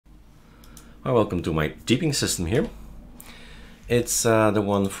Hi, welcome to my Deepin system here. It's the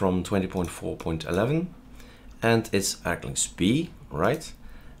one from 20.4.11 and it's ArcoLinux B, right?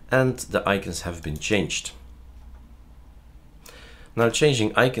 And the icons have been changed. Now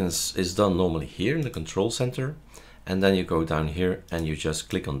changing icons is done normally here in the control center, and then you go down here and you just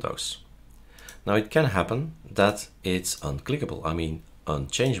click on those. Now it can happen that it's unclickable, I mean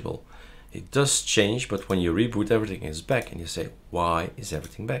unchangeable. It does change, but when you reboot, everything is back and you say, why is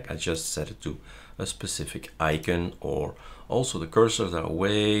everything back? I just set it to a specific icon, or also the cursors that are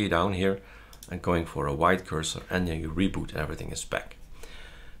way down here and going for a white cursor, and then you reboot, everything is back.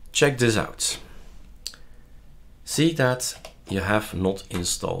 Check this out. See that you have not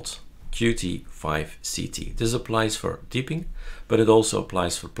installed qt5ct. This applies for Deepin, but it also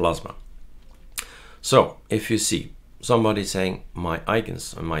applies for Plasma. So if you see somebody saying my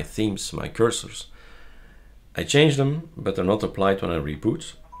icons and my themes, my cursors, I changed them, but they're not applied when I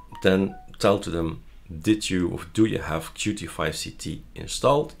reboot, then tell to them, did you or do you have qt5ct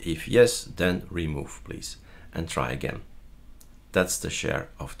installed? If yes, then remove please and try again. That's the share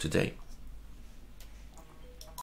of today.